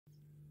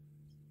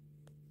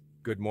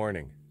Good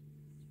morning.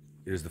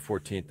 It is the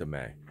 14th of May.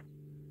 I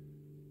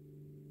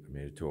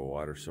made it to a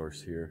water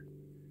source here.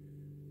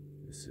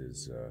 This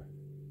is a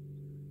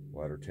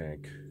water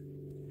tank.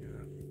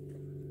 Yeah.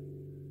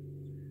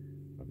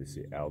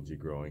 Obviously algae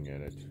growing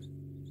in it.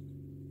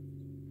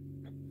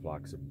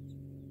 Flocks of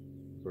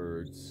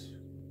birds.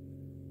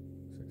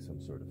 Looks like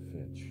some sort of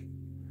finch.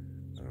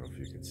 I don't know if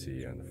you can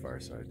see on the far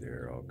side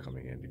there, all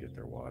coming in to get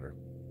their water.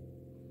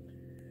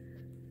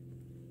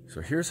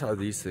 So here's how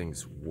these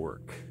things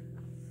work.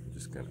 I'm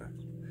just gonna,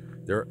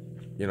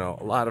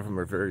 a lot of them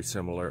are very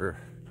similar.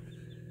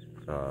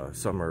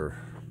 Some are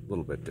a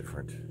little bit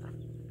different.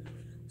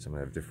 Some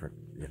have different,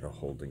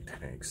 holding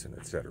tanks and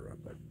etc.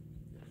 But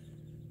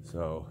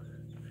so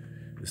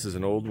this is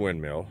an old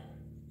windmill,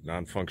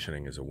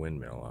 non-functioning as a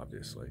windmill,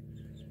 obviously,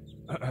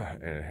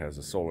 and it has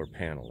a solar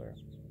panel there.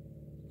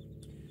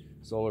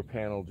 Solar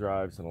panel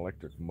drives an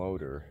electric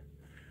motor,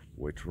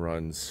 which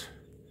runs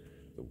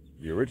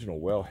the original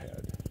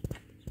wellhead,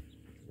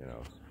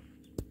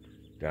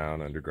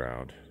 down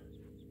underground,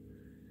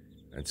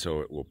 and so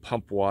it will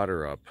pump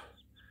water up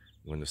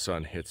when the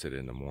sun hits it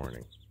in the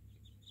morning.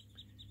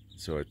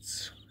 So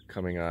it's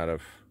coming out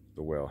of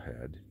the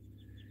wellhead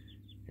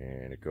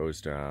and it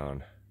goes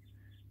down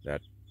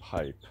that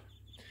pipe.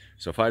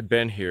 So if I'd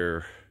been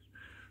here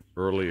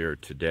earlier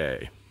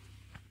today,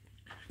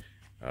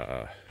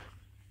 like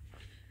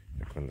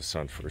when the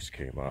sun first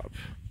came up,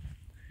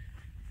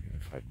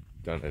 if I'd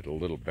done it a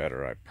little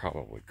better, I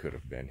probably could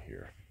have been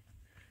here.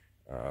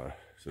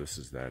 So this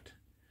is that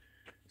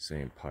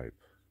same pipe,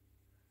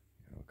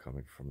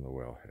 coming from the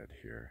wellhead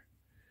here,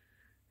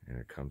 and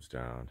it comes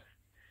down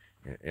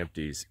and it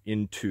empties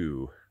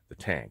into the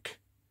tank.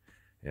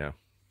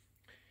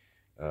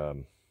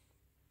 So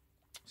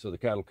the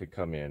cattle could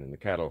come in, and the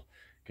cattle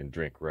can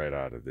drink right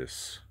out of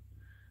this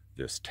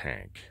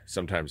tank.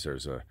 Sometimes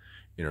there's a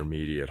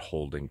intermediate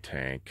holding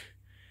tank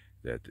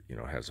that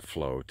has a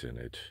float and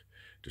it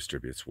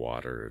distributes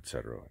water,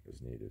 etc.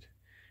 as needed.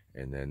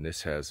 And then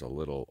this has a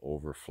little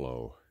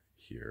overflow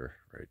here,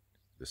 right?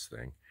 This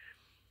thing.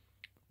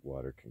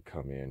 Water can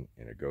come in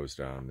and it goes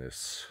down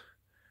this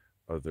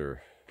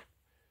other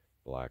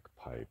black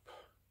pipe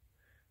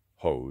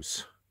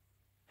hose,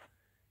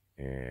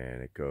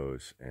 and it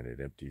goes and it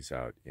empties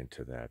out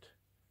into that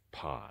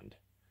pond.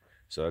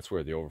 So that's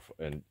where the overflow,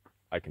 and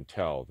I can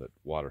tell that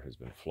water has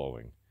been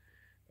flowing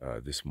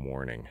this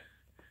morning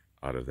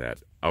out of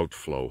that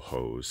outflow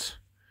hose,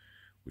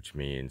 which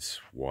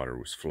means water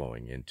was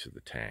flowing into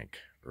the tank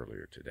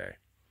earlier today.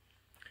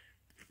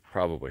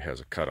 Probably has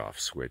a cutoff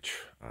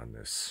switch on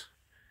this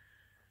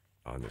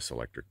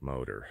electric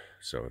motor,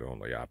 so it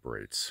only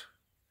operates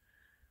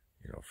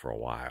for a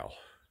while.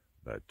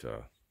 But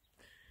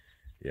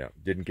yeah,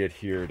 didn't get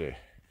here to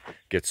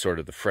get sort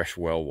of the fresh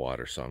well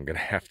water, so I'm gonna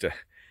have to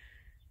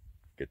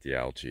get the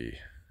algae.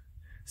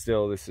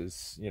 Still, this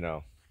is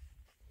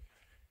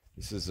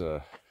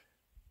a,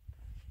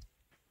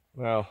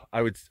 well,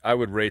 I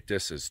would rate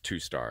this as 2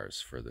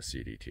 stars for the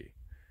CDT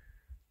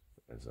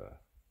as a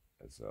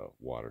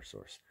water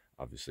source.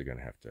 Obviously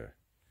gonna have to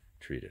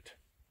treat it.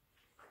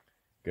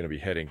 Gonna be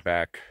heading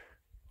back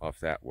off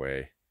that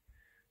way.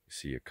 You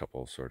see a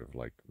couple sort of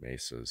like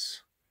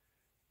mesas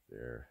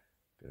there.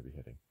 Gonna be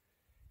heading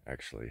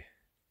actually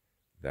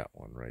that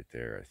one right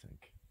there, I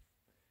think.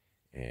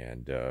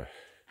 And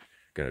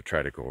gonna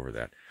try to go over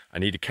that. I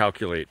need to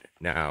calculate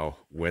now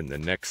when the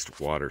next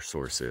water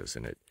source is,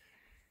 and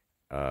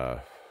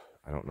I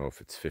don't know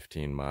if it's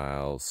 15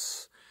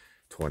 miles,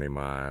 20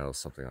 miles,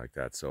 something like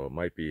that. So it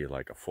might be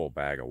like a full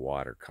bag of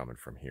water coming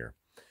from here.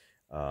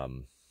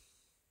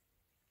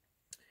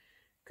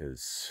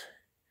 Because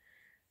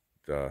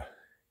the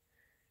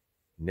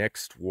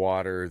next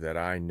water that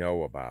I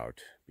know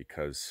about,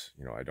 because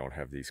I don't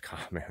have these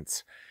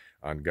comments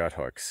on gut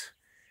hooks,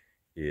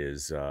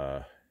 is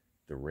the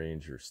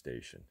ranger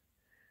station,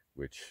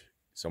 which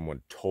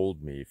someone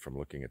told me from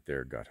looking at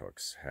their gut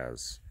hooks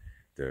has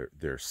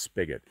their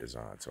spigot is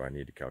on. So I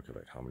need to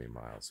calculate how many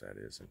miles that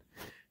is, and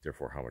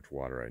therefore how much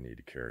water I need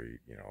to carry.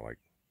 Like,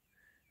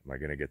 am I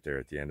going to get there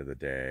at the end of the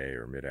day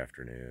or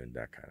mid-afternoon,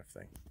 that kind of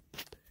thing.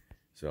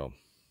 So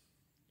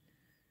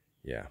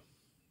yeah,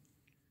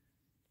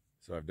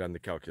 so I've done the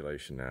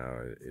calculation now.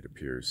 It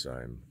appears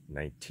I'm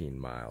 19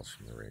 miles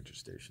from the ranger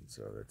station,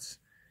 so that's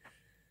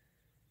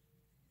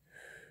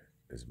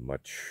as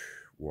much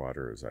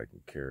water as I can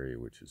carry,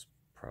 which is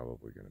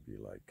probably going to be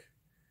like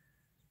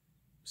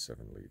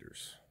 7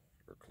 liters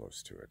or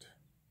close to it.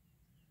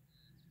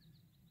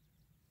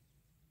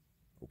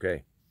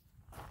 Okay.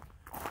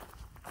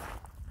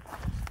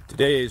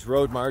 Today's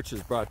road march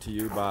is brought to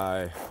you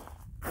by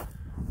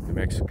New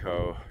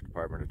Mexico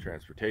Department of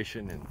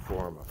Transportation in the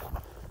form of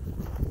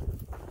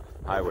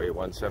Highway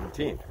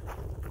 117.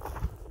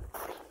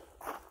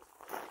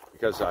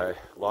 Because I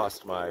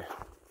lost my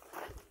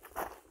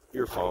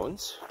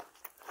earphones,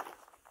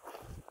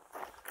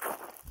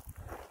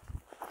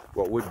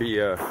 what would be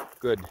a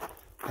good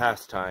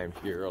pastime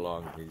here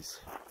along these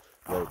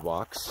road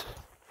walks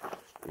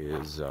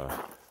is a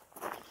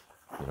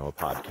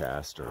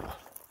podcast or a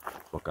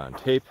book on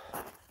tape.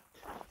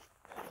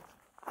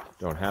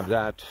 don't have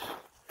that.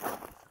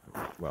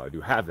 Well, I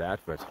do have that,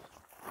 but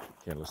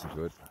can't listen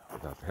to it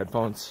without the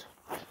headphones.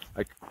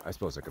 I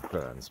suppose I could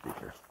put it on the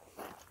speaker,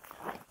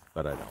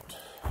 but I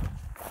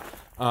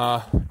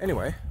don't.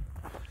 Anyway,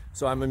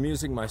 so I'm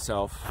amusing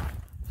myself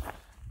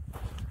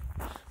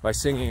by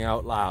singing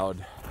out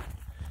loud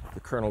the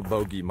Colonel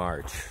Bogey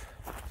March.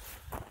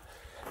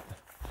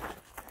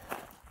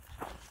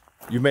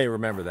 You may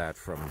remember that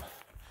from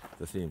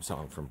the theme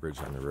song from Bridge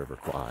on the River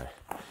Kwai,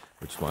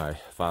 which my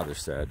father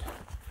said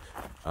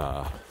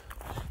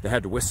they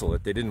had to whistle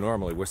it. They didn't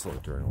normally whistle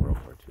it during World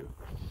War II,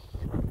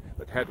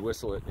 but had to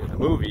whistle it in the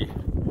movie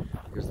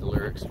because the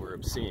lyrics were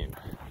obscene.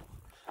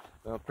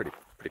 Well, pretty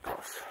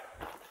close.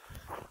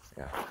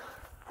 Yeah.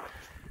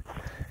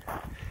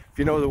 If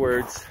you know the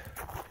words,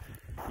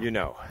 you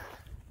know.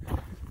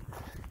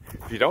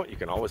 If you don't, you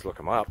can always look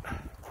them up.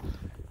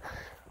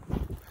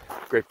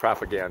 Great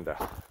propaganda.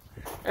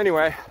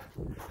 Anyway,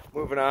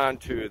 moving on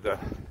to the,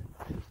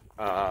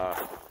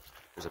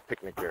 there's a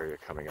picnic area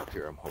coming up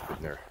here. I'm hoping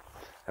they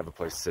have a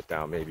place to sit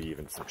down, maybe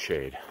even some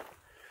shade.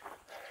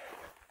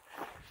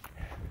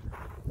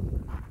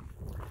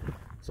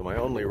 So my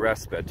only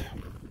respite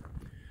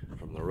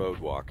from the road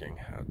walking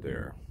out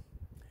there,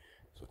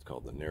 so it's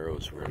called the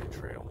Narrows Road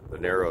Trail. The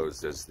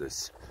Narrows is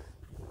this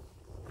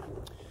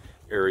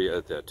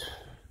area that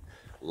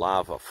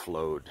lava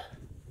flowed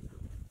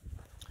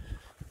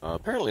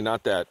apparently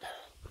not that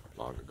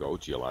long ago,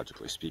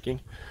 geologically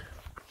speaking,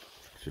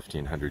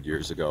 1,500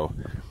 years ago,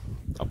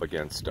 up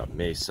against a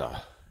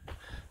mesa.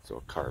 So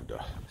it carved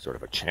a sort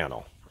of a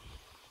channel.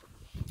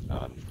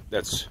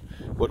 That's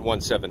what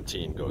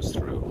 117 goes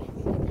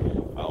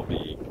through. I'll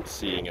be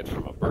seeing it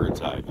from a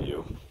bird's eye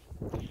view.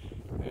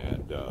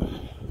 And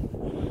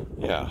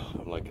yeah,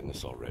 I'm liking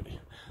this already.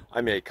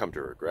 I may come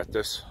to regret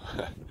this.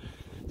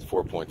 It's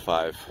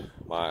 4.5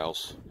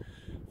 miles,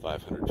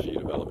 500 feet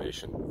of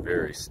elevation,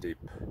 very steep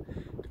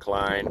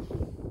decline.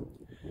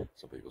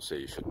 Some people say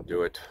you shouldn't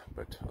do it,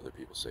 but other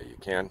people say you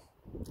can.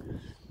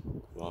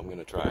 Well, I'm going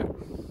to try it.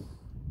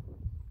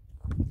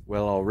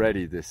 Well,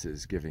 already this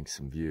is giving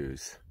some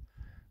views.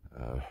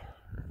 Let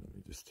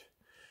me just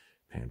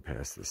pan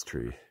past this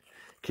tree.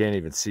 Can't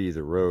even see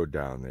the road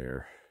down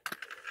there.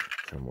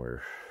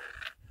 Somewhere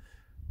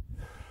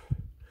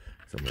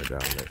down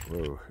there.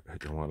 Whoa, I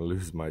don't want to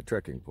lose my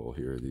trekking pole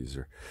here. These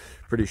are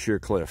pretty sheer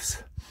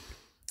cliffs.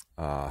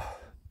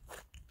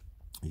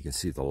 You can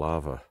see the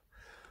lava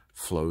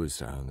flows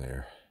down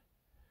there,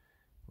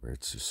 where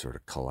it's just sort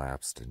of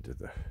collapsed into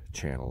the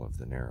channel of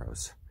the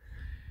Narrows.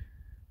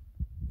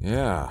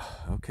 Yeah,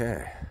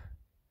 okay.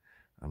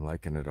 I'm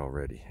liking it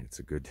already. It's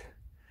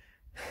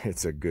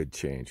a good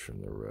change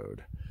from the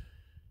road.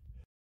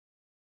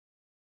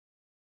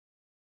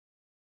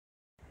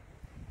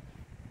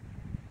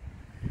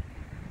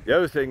 The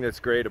other thing that's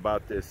great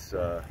about this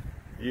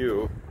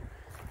view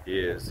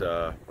is,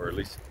 or at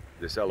least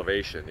this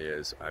elevation,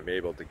 is I'm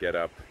able to get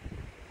up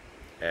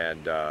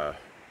and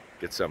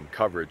get some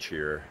coverage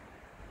here.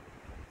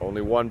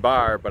 Only one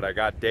bar, but I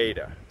got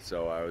data,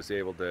 so I was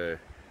able to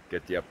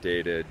get the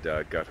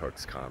updated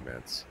Guthooks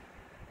comments.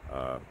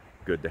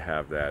 Good to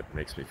have that.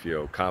 Makes me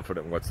feel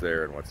confident in what's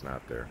there and what's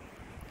not there.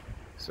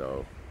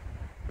 So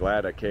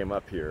glad I came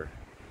up here.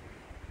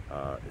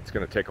 It's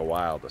going to take a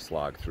while to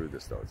slog through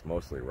this, though. It's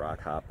mostly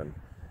rock hopping,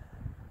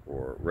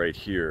 or right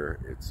here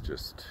it's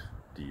just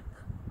deep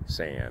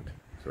sand,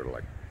 sort of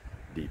like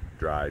deep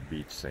dry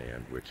beach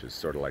sand, which is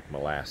sort of like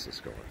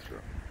molasses going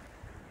through.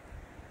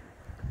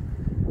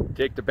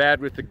 Take the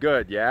bad with the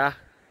good, yeah?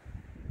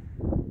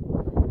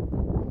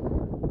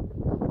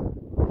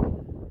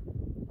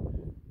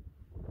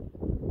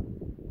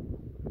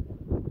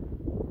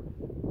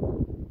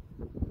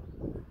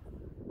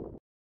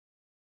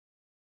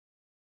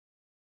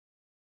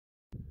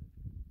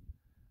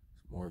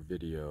 More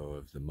video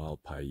of the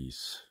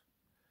Malpais,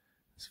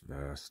 this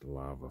vast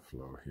lava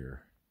flow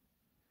here.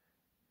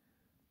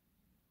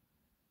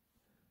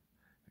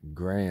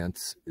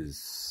 Grants is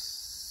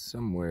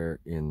somewhere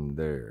in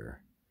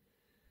there.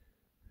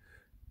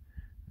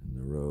 And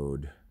the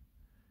road,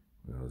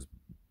 well,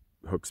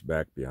 hooks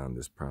back beyond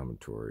this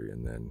promontory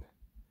and then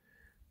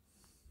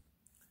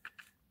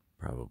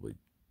probably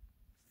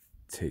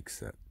takes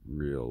that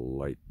real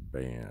light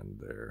band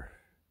there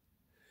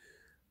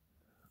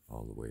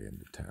all the way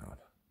into town.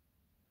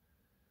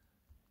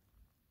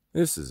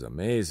 This is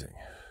amazing.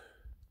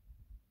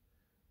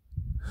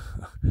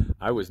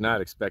 I was not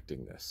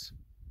expecting this.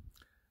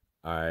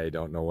 I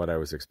don't know what I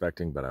was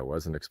expecting, but I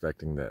wasn't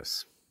expecting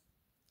this.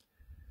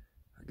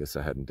 I guess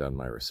I hadn't done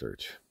my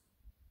research.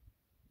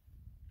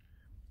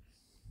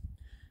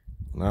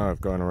 Now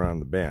I've gone around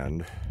the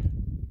bend,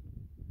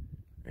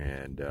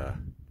 and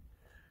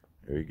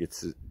we get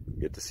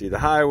to see the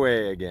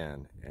highway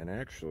again. And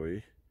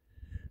actually,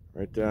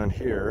 right down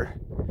here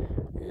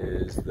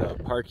is the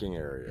parking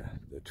area,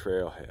 the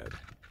trailhead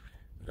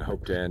that I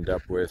hope to end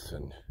up with,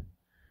 and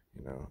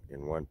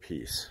in one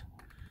piece.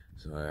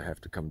 So I have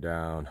to come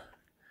down,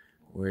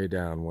 way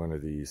down one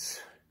of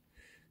these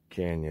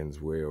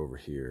canyons way over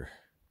here,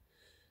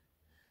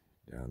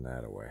 down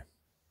that way.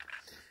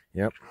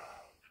 Yep.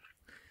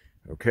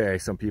 Okay,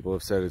 some people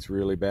have said it's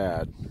really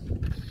bad.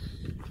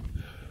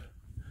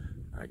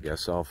 I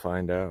guess I'll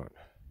find out.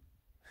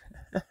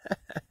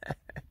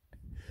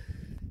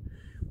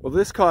 Well,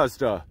 this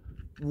caused a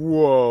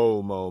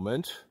whoa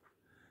moment.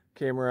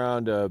 Came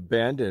around a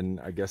bend, and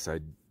I guess I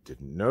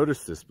didn't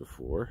notice this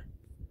before.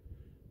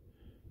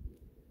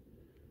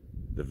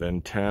 The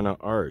Ventana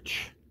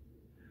Arch,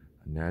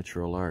 a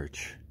natural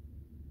arch.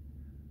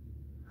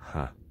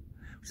 Huh.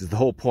 Which is the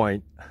whole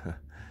point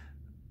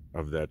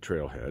of that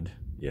trailhead.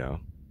 Yeah.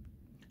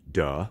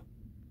 Duh.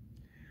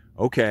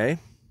 Okay.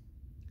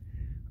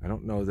 I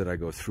don't know that I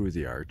go through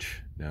the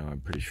arch. No,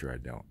 I'm pretty sure I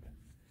don't.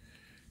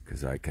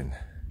 Because I can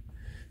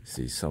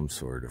see some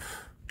sort of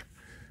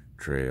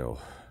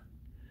trail,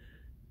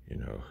 you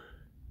know,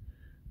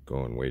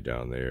 going way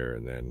down there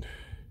and then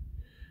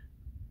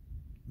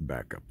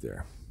back up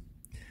there.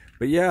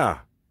 But yeah,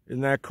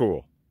 isn't that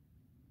cool?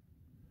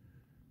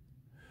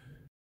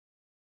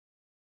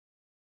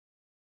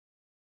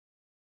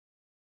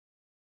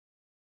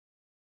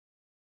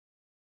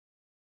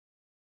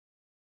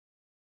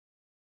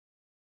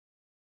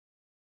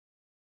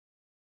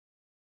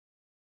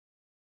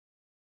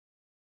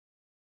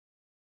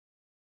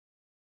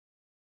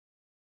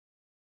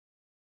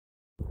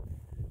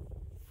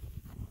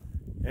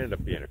 Ended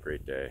up being a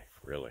great day,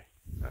 really.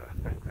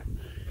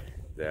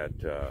 That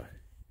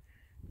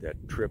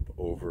trip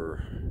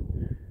over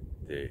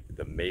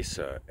the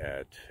mesa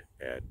at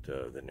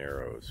the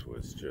Narrows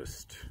was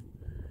just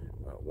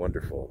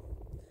wonderful.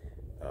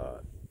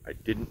 I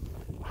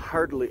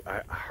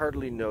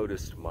hardly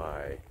noticed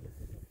my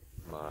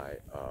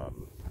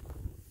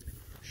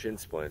shin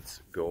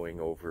splints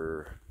going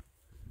over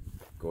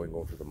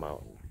the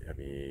mountain. I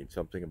mean,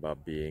 something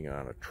about being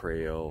on a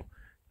trail,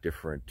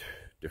 different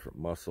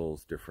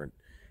muscles, different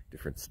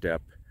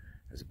step,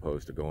 as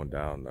opposed to going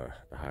down the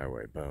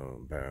highway.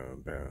 Boom,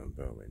 boom, boom,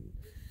 boom, and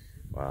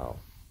wow,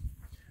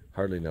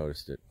 hardly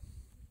noticed it.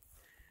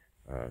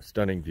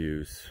 Stunning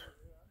views.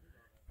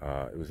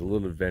 It was a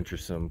little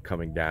adventuresome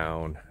coming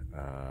down.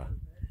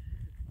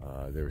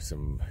 There were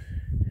some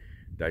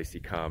dicey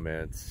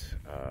comments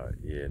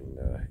in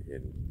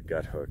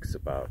gut hooks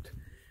about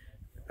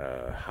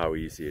how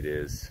easy it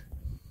is,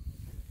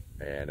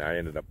 and I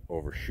ended up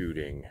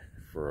overshooting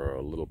for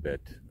a little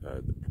bit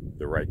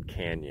the right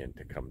canyon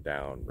to come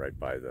down right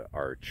by the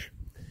arch,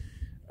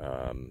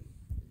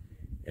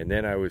 and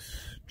then I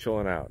was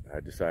chilling out. I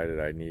decided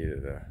I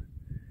needed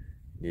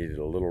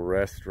a little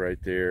rest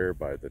right there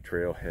by the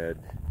trailhead.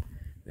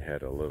 They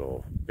had a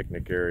little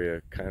picnic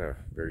area, kind of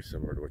very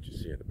similar to what you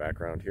see in the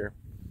background here.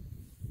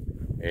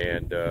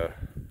 And a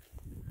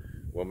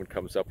woman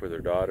comes up with her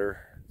daughter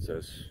and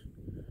says,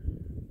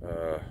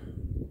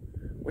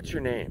 "What's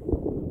your name?"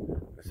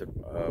 I said,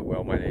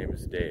 "Well, my name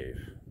is Dave."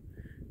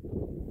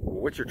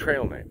 "Well, what's your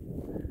trail name?"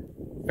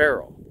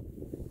 "Farrell."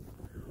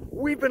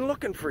 "We've been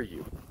looking for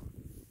you."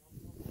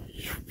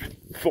 "You've been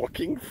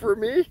looking for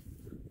me?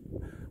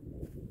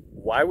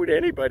 Why would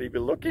anybody be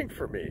looking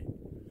for me?"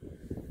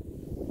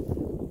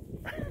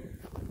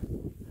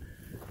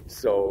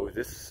 So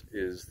this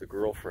is the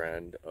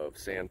girlfriend of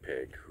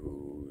Sandpig,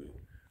 who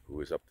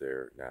is up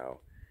there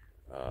now.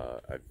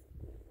 I've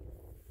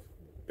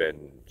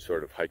been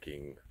sort of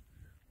hiking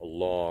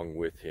along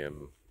with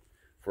him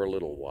for a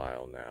little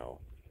while now,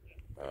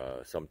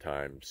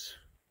 sometimes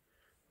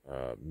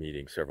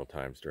meeting several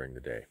times during the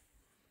day.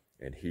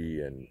 And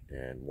he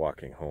and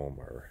walking home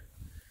are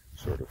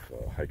sort of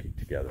hiking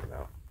together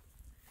now.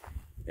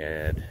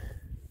 And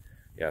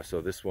yeah, so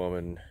this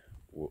woman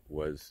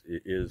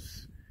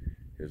is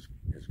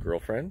his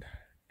girlfriend,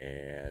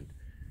 and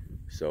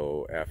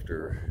so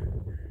after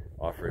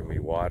offering me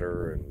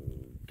water and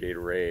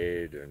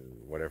Gatorade and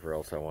whatever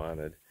else I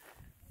wanted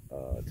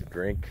to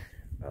drink,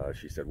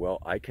 she said, "Well,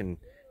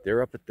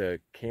 they're up at the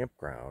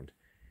campground,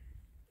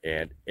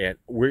 and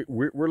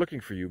we're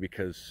looking for you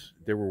because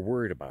they were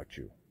worried about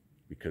you,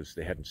 because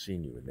they hadn't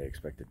seen you and they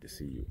expected to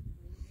see you.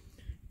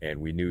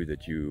 And we knew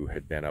that you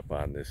had been up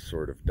on this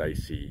sort of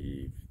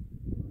dicey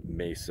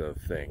mesa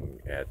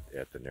thing at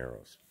the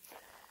Narrows."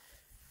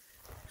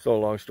 So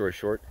long story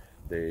short,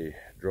 they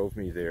drove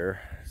me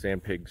there.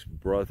 Sandpig's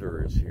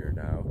brother is here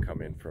now,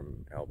 come in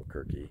from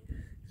Albuquerque.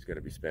 He's going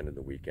to be spending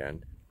the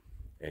weekend,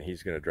 and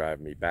he's going to drive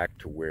me back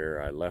to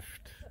where I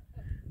left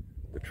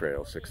the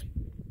trail, six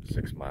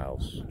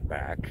miles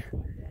back.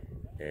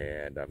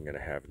 And I'm going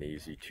to have an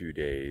easy 2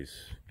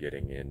 days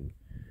getting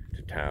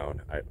into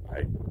town.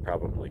 I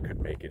probably could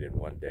make it in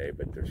one day,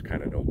 but there's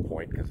kind of no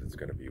point because it's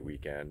going to be a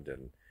weekend,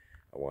 and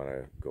I want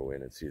to go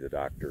in and see the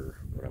doctor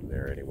when I'm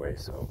there anyway,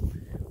 so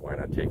why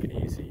not take it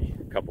easy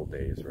a couple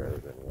days rather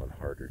than one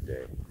harder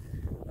day?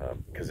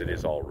 Because it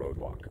is all road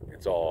walk.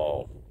 It's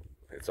all,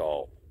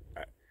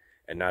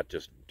 and not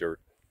just dirt.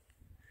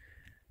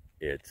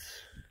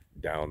 It's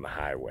down the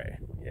highway,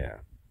 yeah.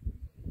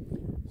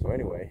 So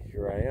anyway,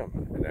 here I am,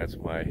 and that's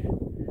my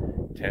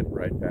tent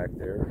right back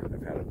there.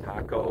 I've had a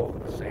taco,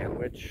 a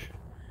sandwich,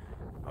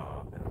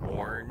 an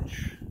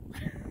orange.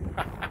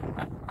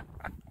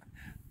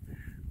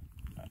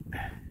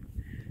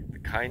 The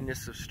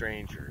kindness of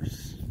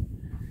strangers.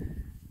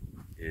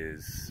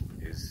 is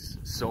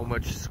so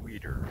much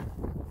sweeter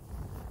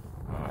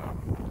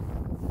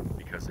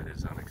because it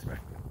is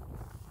unexpected.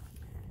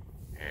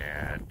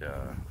 And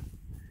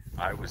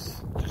I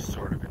was just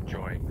sort of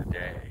enjoying the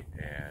day,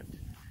 and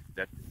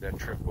that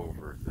trip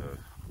over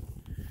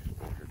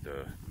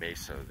the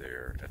mesa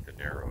there at the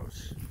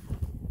Narrows,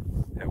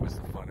 that was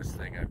the funnest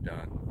thing I've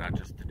done, not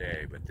just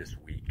today, but this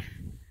week.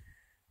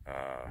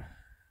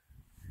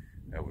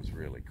 That was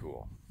really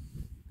cool.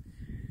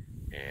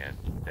 And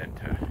then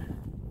to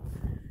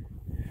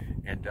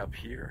end up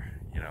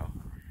here, you know,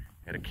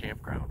 at a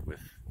campground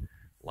with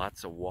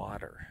lots of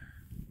water.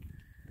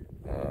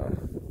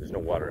 There's no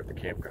water at the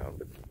campground,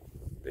 but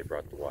they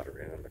brought the water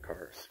in on the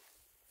cars.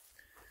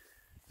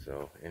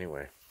 So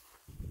anyway,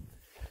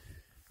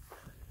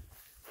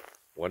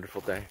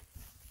 wonderful day,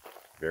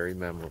 very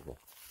memorable.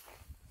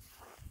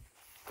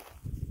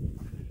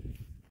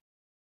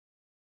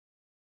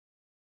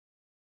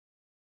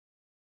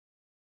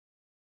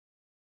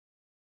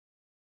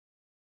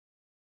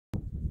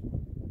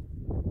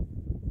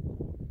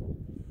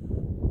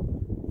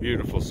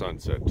 Beautiful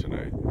sunset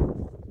tonight.